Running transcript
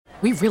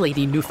We really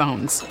need new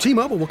phones.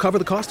 T-Mobile will cover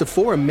the cost of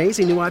 4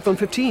 amazing new iPhone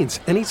 15s,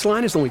 and each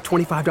line is only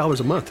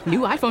 $25 a month. New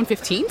iPhone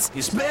 15s?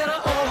 It's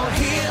better over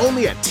here.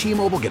 Only at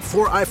T-Mobile, get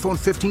 4 iPhone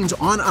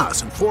 15s on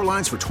us and 4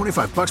 lines for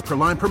 $25 per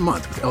line per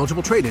month with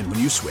eligible trade-in when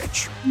you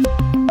switch.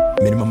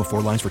 Minimum of 4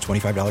 lines for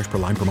 $25 per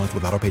line per month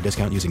with autopay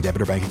discount using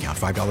debit or bank account.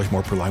 $5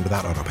 more per line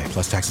without autopay,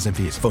 plus taxes and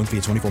fees. Phone fee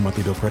at 24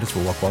 monthly bill credits for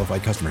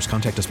well-qualified customers.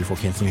 Contact us before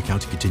canceling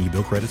account to continue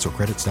bill credits or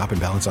credit stop and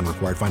balance on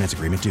required finance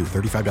agreement due.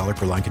 $35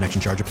 per line connection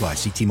charge applies.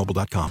 See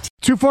T-Mobile.com.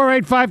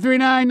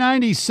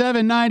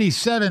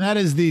 248-539-9797. That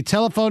is the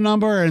telephone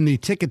number and the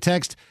ticket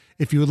text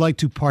if you would like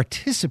to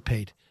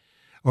participate.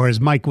 Or as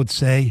Mike would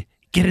say,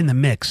 get in the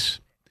mix.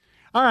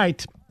 All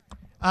right.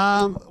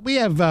 We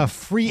have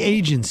free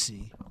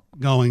agency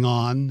going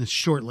on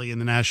shortly in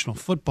the National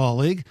Football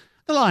League.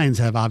 The Lions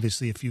have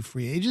obviously a few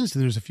free agents,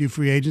 and there's a few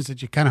free agents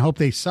that you kind of hope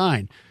they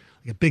sign.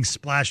 Like a big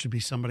splash would be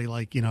somebody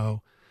like,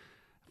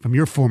 from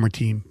your former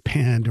team,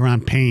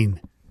 Deron Payne.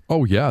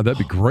 Oh, yeah, that'd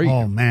be great.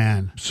 Oh,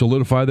 man.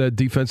 Solidify that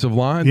defensive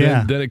line.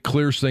 Yeah. Then it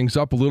clears things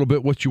up a little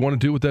bit what you want to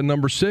do with that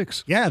number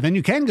 6. Yeah, then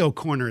you can go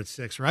corner at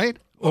 6, right?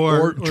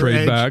 Or trade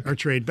edge, back. Or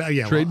trade back.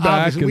 Yeah, trade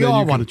back. And we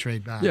all want to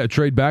trade back. Yeah,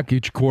 trade back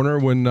each corner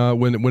when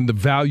the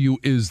value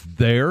is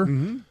there.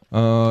 Mm-hmm.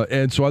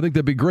 And so I think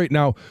that'd be great.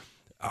 Now,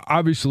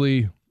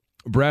 obviously,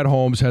 Brad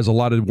Holmes has a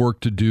lot of work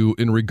to do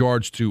in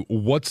regards to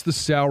what's the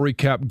salary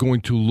cap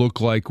going to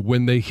look like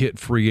when they hit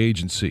free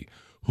agency.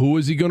 Who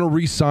is he going to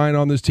re-sign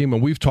on this team?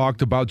 And we've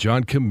talked about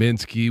John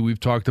Kaminsky. We've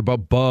talked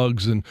about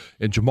Bugs and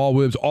Jamal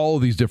Williams, all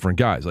of these different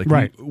guys.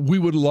 Right. We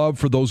would love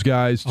for those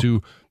guys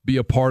to be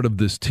a part of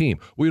this team.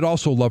 We'd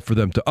also love for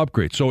them to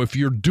upgrade. So if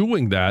you're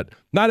doing that,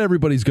 not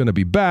everybody's going to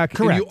be back.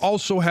 Correct. And you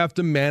also have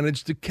to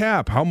manage the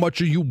cap. How much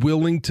are you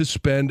willing to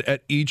spend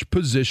at each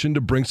position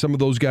to bring some of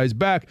those guys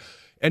back?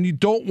 And you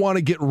don't want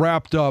to get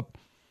wrapped up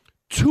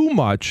too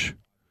much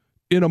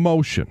in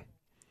emotion.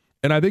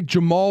 And I think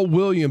Jamal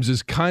Williams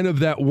is kind of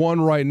that one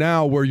right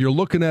now where you're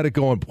looking at it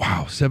going,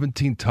 wow,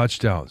 17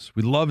 touchdowns.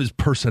 We love his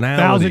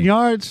personality. 1,000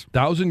 yards.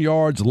 1,000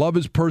 yards. Love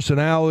his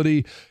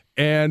personality.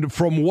 And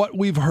from what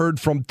we've heard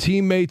from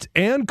teammates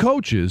and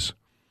coaches,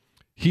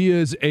 he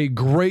is a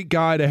great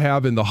guy to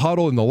have in the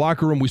huddle, in the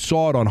locker room. We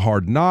saw it on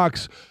Hard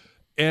Knocks.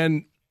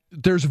 And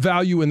there's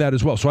value in that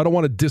as well. So I don't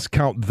want to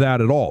discount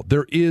that at all.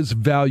 There is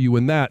value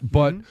in that,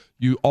 but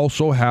you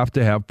also have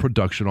to have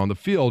production on the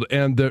field.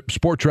 And the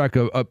Sport Track,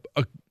 a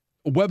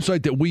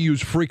website that we use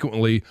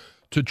frequently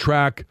to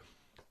track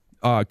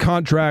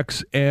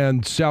contracts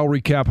and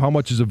salary cap, how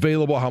much is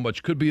available, how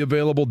much could be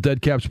available,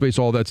 dead cap space,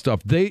 all that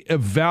stuff. They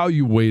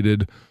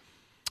evaluated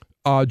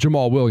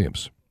Jamal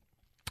Williams,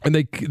 and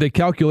they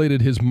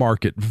calculated his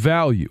market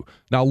value.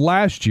 Now,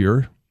 last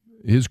year,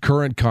 his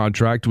current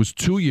contract was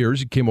 2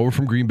 years. He came over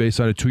from Green Bay,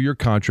 signed a 2-year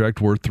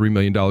contract worth $3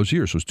 million a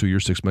year, so it's 2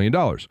 years, $6 million.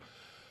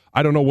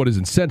 I don't know what his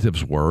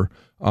incentives were.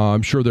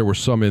 I'm sure there were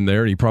some in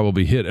there, and he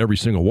probably hit every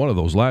single one of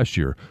those last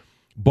year.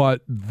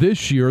 But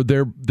this year,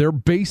 they're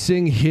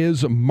basing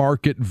his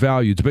market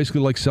value. It's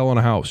basically like selling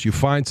a house. You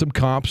find some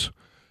comps,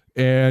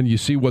 and you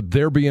see what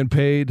they're being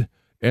paid,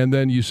 and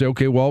then you say,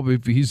 okay, well,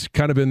 if he's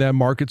kind of in that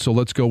market, so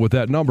let's go with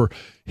that number.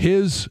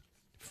 His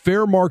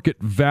fair market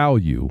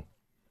value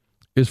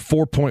is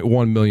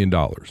 $4.1 million.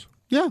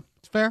 Yeah,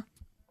 it's fair.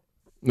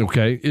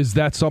 Okay, is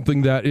that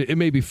something that it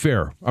may be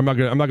fair? I'm not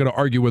gonna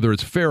argue whether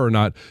it's fair or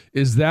not.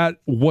 Is that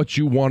what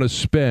you want to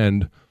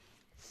spend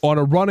on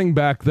a running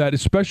back that,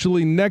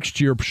 especially next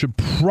year, should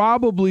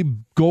probably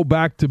go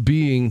back to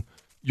being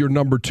your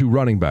number 2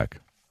 running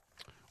back?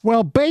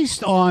 Well,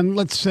 based on,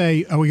 let's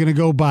say, are we going to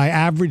go by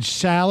average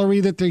salary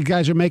that the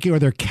guys are making or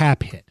their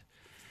cap hit?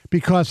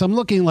 Because I'm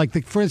looking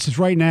like, for instance,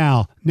 right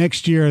now,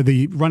 next year,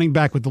 the running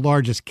back with the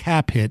largest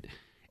cap hit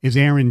is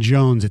Aaron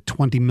Jones at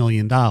 $20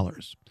 million.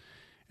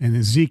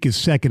 And Zeke is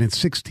second at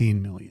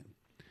 $16 million.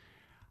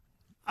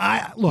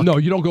 No,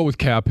 you don't go with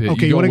cap hit.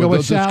 Okay, you want to go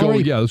with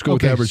salary? Let's go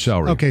with average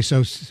salary. Okay,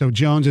 so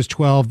Jones is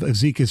 12,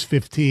 Zeke is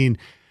 15.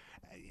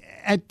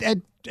 At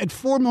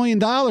 $4 million,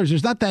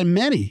 there's not that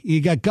many.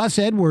 You got Gus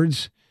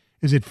Edwards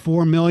is at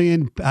 $4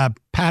 million.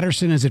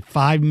 Patterson is at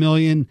 $5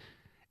 million.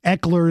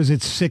 Eckler is at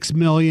 $6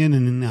 million,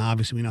 and then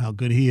obviously we know how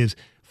good he is.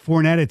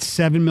 Fournette at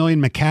 $7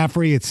 million.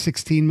 McCaffrey at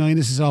 $16 million.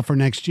 This is all for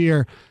next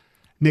year.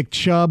 Nick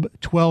Chubb,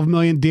 $12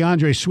 million.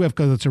 DeAndre Swift,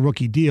 because it's a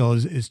rookie deal,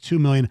 is $2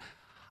 million.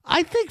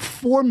 I think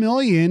 $4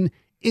 million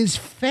is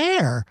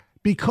fair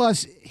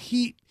because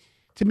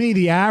to me,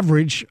 the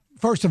average,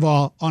 first of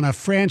all, on a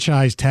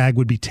franchise tag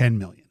would be $10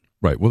 million.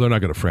 Right. Well, they're not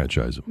going to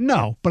franchise him.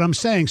 No, but I'm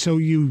saying, so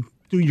you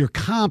do your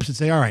comps and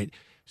say, all right,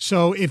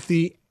 so if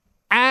the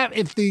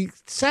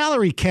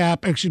salary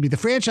cap, the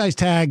franchise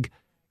tag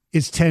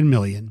is $10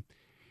 million,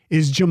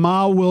 is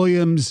Jamal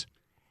Williams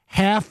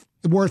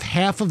worth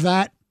half of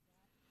that?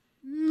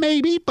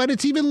 Maybe, but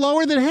it's even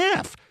lower than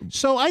half.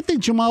 So I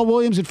think Jamal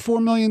Williams at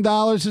 $4 million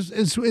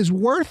is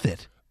worth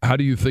it. How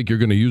do you think you're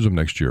going to use him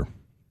next year?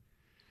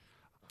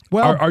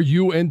 Well, are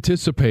you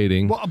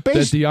anticipating that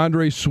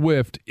DeAndre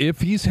Swift,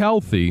 if he's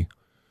healthy,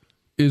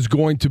 is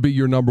going to be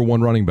your number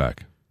 1 running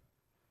back?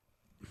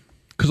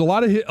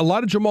 Because a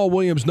lot of Jamal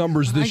Williams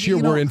numbers this year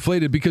were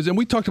inflated and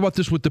we talked about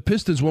this with the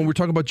Pistons when we were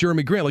talking about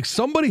Jeremy Grant. Like,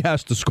 somebody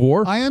has to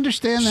score. I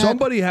understand that.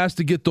 Somebody has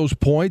to get those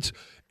points,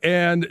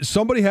 and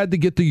somebody had to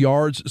get the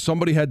yards.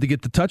 Somebody had to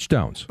get the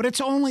touchdowns. But it's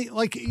only,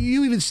 like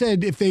you even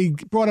said, if they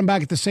brought him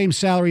back at the same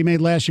salary he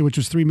made last year, which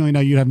was $3 million,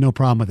 you'd have no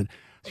problem with it.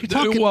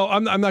 Well,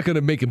 I'm not going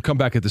to make him come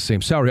back at the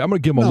same salary. I'm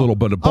going to give him a little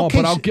bit of bump,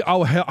 but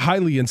I'll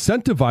highly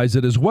incentivize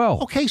it as well.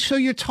 Okay, so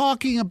you're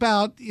talking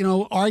about,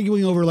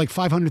 arguing over like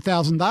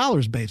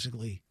 $500,000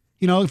 basically.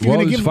 If you're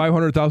going to give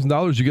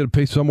 $500,000, you got to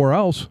pay somewhere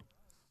else.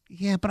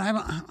 Yeah, but I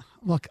don't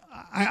look.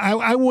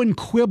 I wouldn't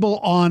quibble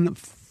on.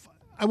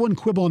 I wouldn't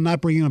quibble on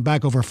not bringing him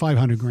back over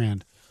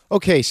 $500,000.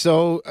 Okay,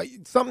 so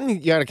something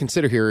you got to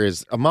consider here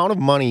is amount of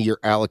money you're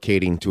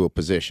allocating to a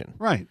position,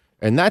 right?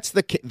 And that's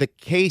the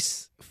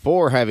case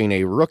for having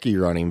a rookie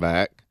running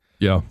back.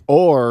 Yeah.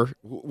 Or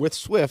with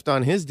Swift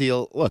on his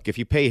deal, look, if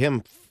you pay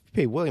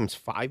Williams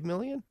 $5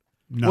 million,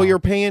 well, you're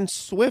paying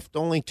Swift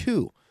only $2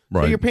 million.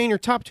 Right. So you're paying your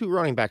top two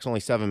running backs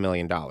only $7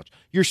 million.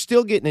 You're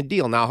still getting a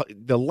deal. Now,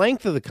 the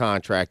length of the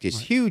contract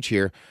is huge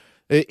here.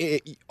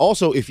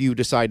 Also, if you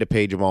decide to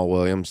pay Jamal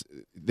Williams,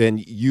 then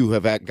you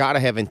have got to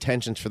have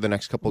intentions for the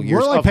next couple of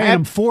years. We're only paying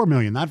him $4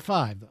 million, not $5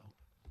 million, though.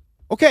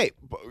 Okay,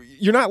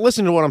 you're not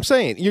listening to what I'm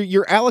saying.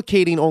 You're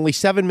allocating only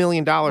 $7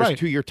 million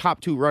to your top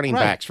two running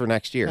backs for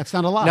next year. That's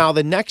not a lot. Now,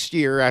 the next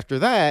year after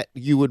that,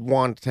 you would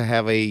want to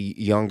have a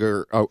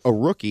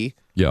rookie.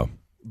 Yeah.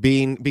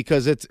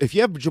 Because if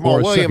you have Jamal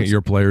Williams, Williams,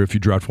 second-year player if you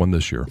draft one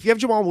this year. If you have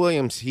Jamal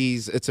Williams,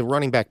 it's a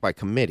running back by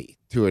committee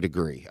to a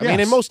degree. I mean,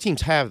 and most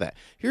teams have that.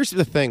 Here's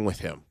the thing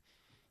with him.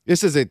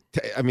 This is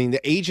the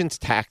agent's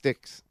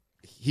tactics.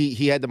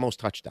 He had the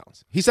most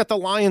touchdowns. He set the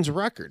Lions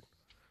record.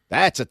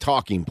 That's a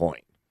talking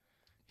point.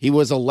 He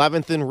was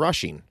 11th in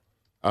rushing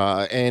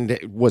and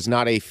was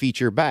not a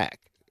feature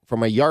back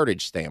from a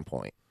yardage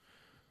standpoint.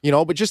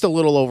 But just a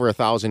little over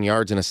 1,000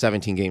 yards in a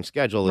 17-game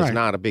schedule is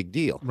not a big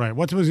deal. Right.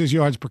 What was his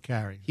yards per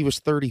carry? He was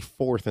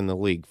 34th in the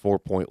league,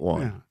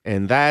 4.1. Yeah.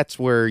 And that's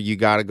where you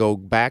got to go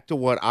back to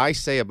what I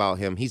say about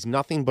him. He's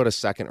nothing but a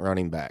second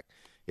running back.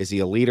 Is he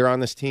a leader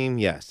on this team?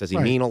 Yes. Does he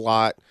mean a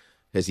lot?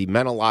 Has he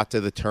meant a lot to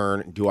the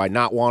turn? Do I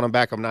not want him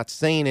back? I'm not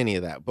saying any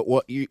of that. But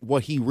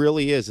what he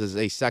really is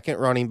a second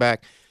running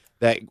back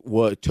that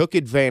took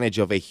advantage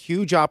of a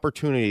huge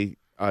opportunity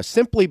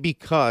simply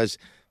because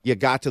you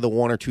got to the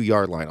 1 or 2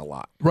 yard line a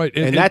lot. Right.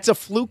 And that's a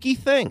fluky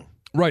thing.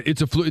 Right.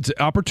 It's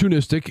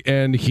opportunistic,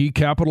 and he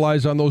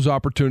capitalized on those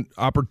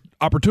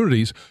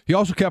opportunities. He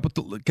also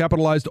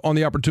capitalized on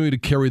the opportunity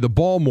to carry the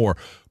ball more.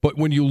 But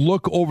when you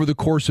look over the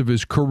course of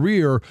his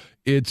career,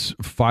 it's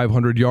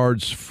 500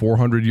 yards,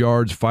 400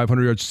 yards,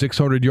 500 yards,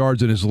 600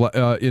 yards in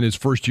his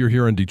first year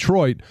here in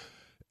Detroit.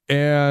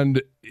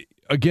 And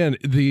again,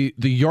 the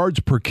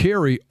yards per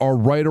carry are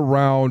right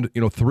around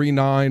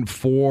 3.9,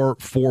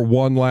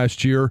 4.1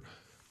 last year.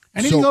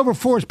 Anything over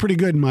 4 is pretty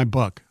good in my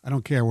book. I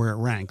don't care where it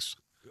ranks.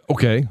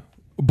 Okay,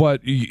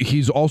 but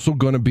he's also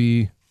going to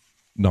be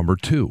number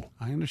 2.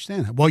 I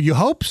understand that. Well, you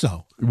hope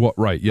so. Well,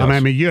 right? Yes. I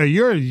mean,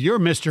 you're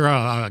Mr.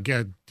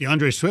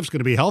 DeAndre Swift's going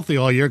to be healthy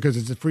all year because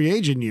it's a free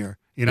agent year.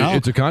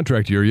 It's a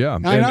contract year, yeah.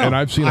 And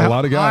I've seen a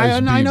lot of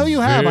guys. I know you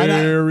have.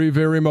 Very,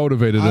 very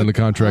motivated in the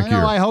contract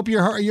year. I hope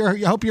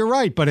you're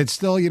right, but it's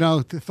still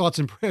the thoughts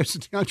and prayers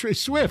of DeAndre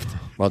Swift.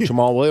 Well,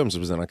 Jamal Williams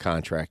was in a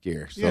contract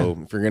year, so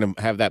if you're going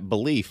to have that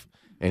belief,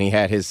 and he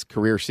had his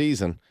career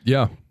season,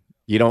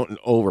 you don't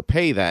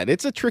overpay that.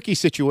 It's a tricky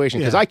situation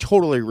because I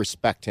totally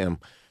respect him.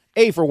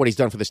 A, for what he's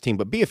done for this team,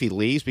 but B, if he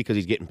leaves because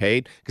he's getting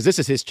paid, because this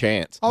is his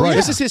chance. Oh, right.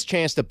 This is his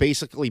chance to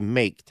basically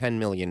make $10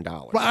 million.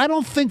 Well, I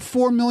don't think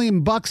 $4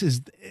 million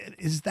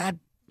is that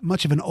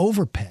much of an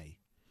overpay,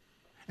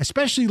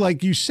 especially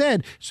like you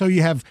said. So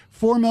you have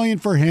 $4 million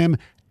for him.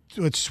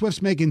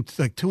 Swift's making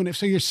like $2.5,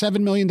 so you're $7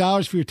 million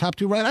for your top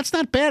two. Right, that's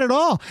not bad at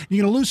all.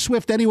 You're going to lose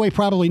Swift anyway,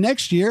 probably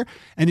next year,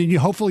 and then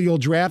hopefully you'll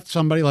draft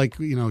somebody like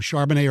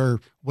Charbonnet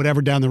or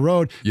whatever down the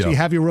road. So you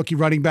have your rookie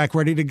running back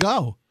ready to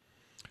go.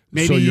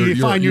 Maybe so you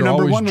find your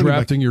number one. You're always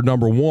drafting your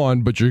number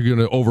 1, but you're going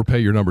to overpay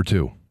your number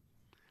 2.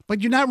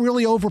 But you're not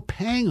really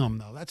overpaying them,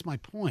 though. That's my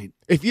point.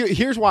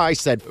 Here's why I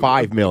said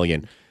 $5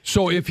 million.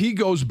 So if he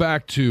goes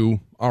back to,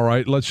 all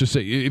right, let's just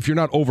say, if you're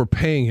not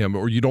overpaying him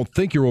or you don't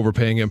think you're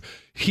overpaying him,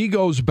 he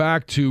goes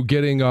back to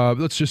getting,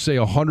 let's just say,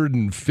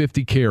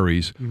 150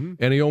 carries,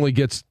 and he only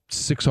gets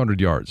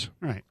 600 yards.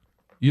 Right.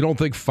 You don't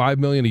think $5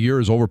 million a year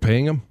is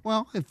overpaying him?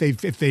 Well, if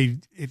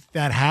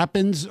that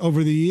happens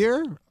over the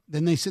year,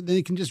 then they said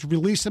they can just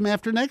release him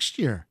after next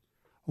year,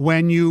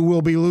 when you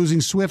will be losing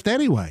Swift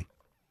anyway,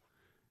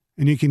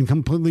 and you can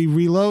completely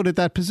reload at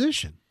that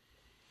position.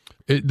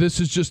 I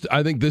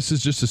think this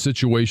is just a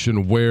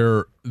situation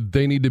where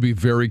they need to be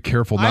very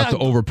careful not to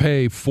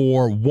overpay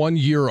for 1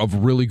 year of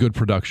really good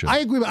production. I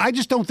agree, but I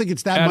just don't think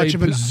it's that at much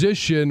of a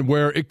position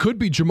where it could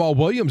be Jamal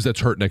Williams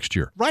that's hurt next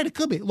year. Right, it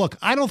could be. Look,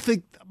 I don't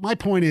think my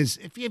point is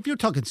if you're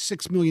talking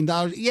 $6 million,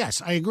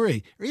 yes, I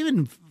agree, or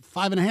even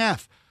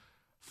 5.5.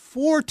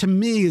 4 to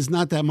me is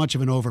not that much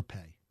of an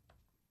overpay.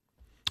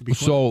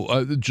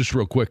 So just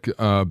real quick,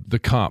 the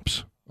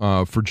comps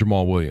for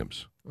Jamal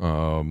Williams.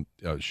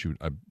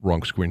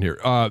 Wrong screen here.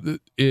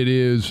 It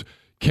is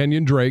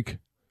Kenyon Drake,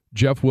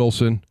 Jeff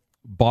Wilson,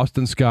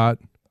 Boston Scott,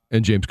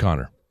 and James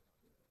Conner.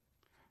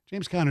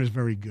 James Conner is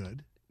very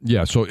good.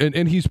 Yeah, so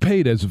and he's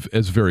paid as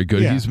very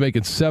good. Yeah. He's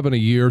making $7 a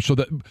year, so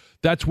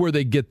that's where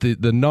they get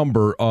the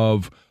number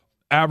of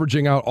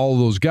averaging out all of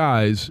those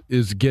guys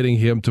is getting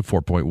him to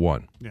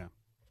 4.1. Yeah.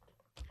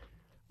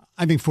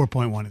 I think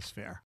 4.1 is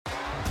fair.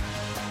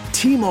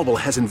 T-Mobile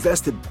has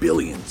invested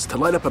billions to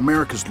light up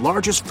America's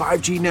largest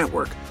 5G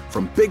network,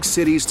 from big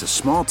cities to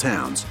small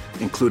towns,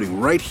 including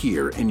right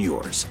here in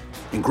yours.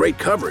 And great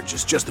coverage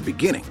is just the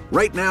beginning.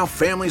 Right now,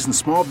 families and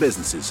small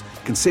businesses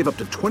can save up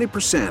to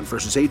 20%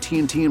 versus AT&T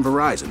and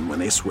Verizon when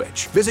they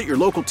switch. Visit your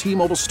local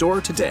T-Mobile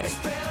store today.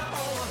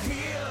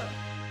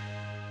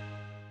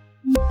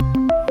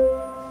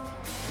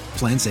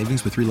 Plan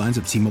savings with 3 lines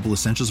of T-Mobile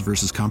Essentials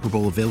versus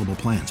comparable available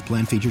plans.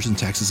 Plan features and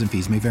taxes and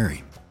fees may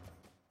vary.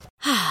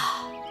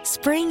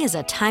 Spring is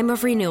a time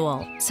of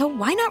renewal, so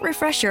why not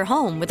refresh your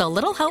home with a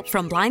little help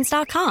from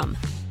Blinds.com?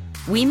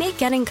 We make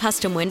getting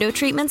custom window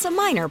treatments a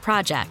minor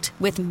project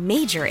with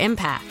major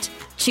impact.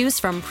 Choose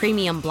from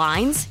premium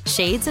blinds,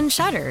 shades, and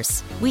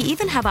shutters. We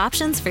even have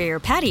options for your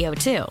patio,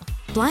 too.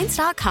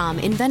 Blinds.com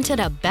invented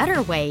a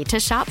better way to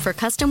shop for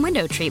custom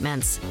window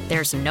treatments.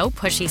 There's no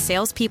pushy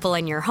salespeople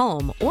in your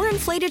home or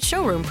inflated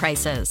showroom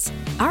prices.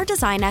 Our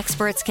design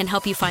experts can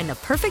help you find the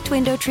perfect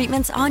window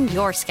treatments on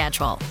your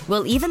schedule.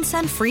 We'll even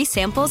send free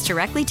samples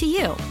directly to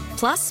you.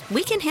 Plus,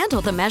 we can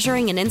handle the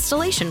measuring and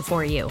installation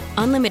for you.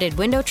 Unlimited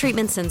window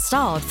treatments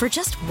installed for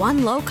just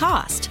one low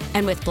cost.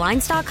 And with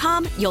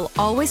Blinds.com, you'll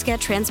always get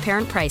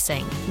transparent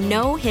pricing.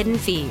 No hidden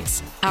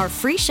fees. Our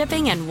free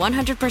shipping and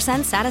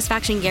 100%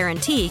 satisfaction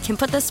guarantee can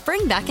put the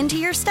spring back into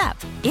your step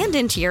and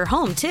into your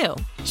home, too.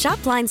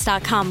 Shop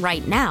Blinds.com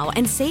right now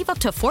and save up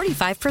to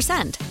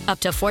 45%.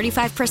 Up to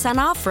 45%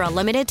 off for a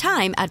limited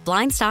time at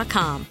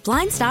Blinds.com.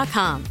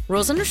 Blinds.com.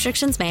 Rules and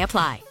restrictions may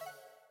apply.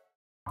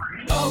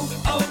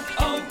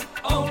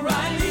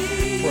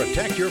 O'Reilly.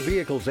 Protect your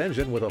vehicle's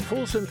engine with a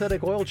full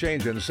synthetic oil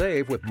change and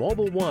save with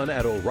Mobil 1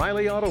 at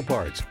O'Reilly Auto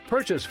Parts.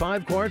 Purchase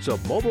 5 quarts of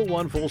Mobil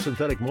 1 full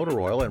synthetic motor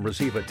oil and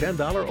receive a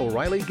 $10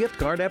 O'Reilly gift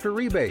card after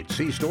rebate.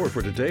 See store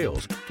for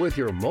details. With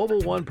your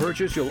Mobil 1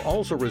 purchase, you'll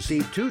also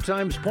receive 2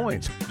 times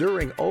points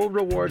during O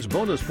Rewards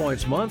Bonus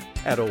Points Month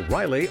at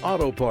O'Reilly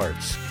Auto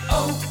Parts.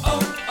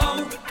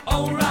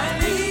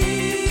 O'Reilly